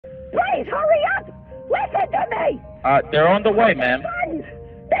Please, hurry up! Listen to me! They're on the way, ma'am. Guns!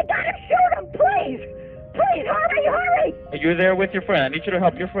 They gotta shoot him, please! Please, hurry! Are you there with your friend? I need you to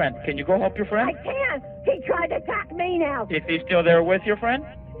help your friend. Can you go help your friend? I can't! He tried to attack me now! Is he still there with your friend?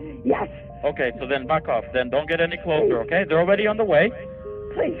 Yes. Okay, so then back off. Then don't get any closer, okay? They're already on the way.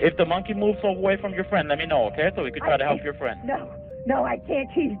 Please. If the monkey moves away from your friend, let me know, okay? So we can try to help your friend. No, I can't.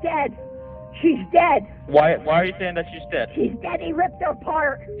 She's dead. She's dead. Why are you saying that she's dead? She's dead. He ripped her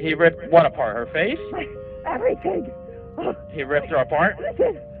apart. He ripped what apart? Her face? Everything. He ripped her apart?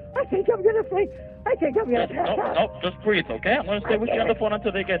 Listen, I think I'm gonna faint. I think I'm gonna pass out. No, just breathe, okay? I'm gonna stay with you on the phone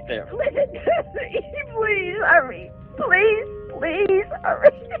until they get there. Listen to me. Please hurry. Please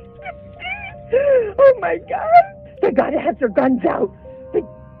hurry. Oh my God. They gotta have their guns out.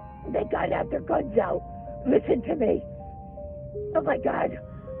 They gotta have their guns out. Listen to me. Oh my God.